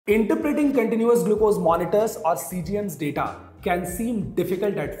Interpreting continuous glucose monitors or CGM's data can seem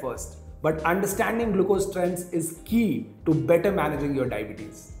difficult at first, but understanding glucose trends is key to better managing your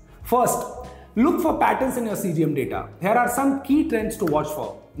diabetes. First, look for patterns in your CGM data. Here are some key trends to watch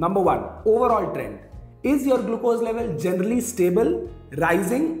for. Number one, overall trend. Is your glucose level generally stable,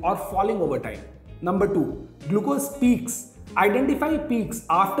 rising, or falling over time? Number two, glucose peaks. Identify peaks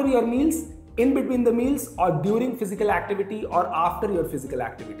after your meals, in between the meals, or during physical activity or after your physical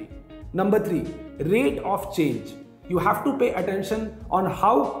activity. Number three, rate of change. You have to pay attention on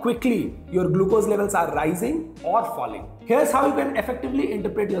how quickly your glucose levels are rising or falling. Here's how you can effectively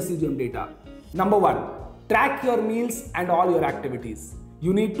interpret your CGM data. Number one, track your meals and all your activities.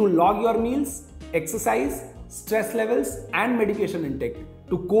 You need to log your meals, exercise, stress levels, and medication intake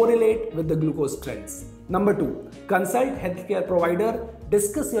to correlate with the glucose trends. Number two, consult healthcare provider.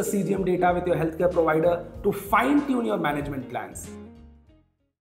 Discuss your CGM data with your healthcare provider to fine-tune your management plans.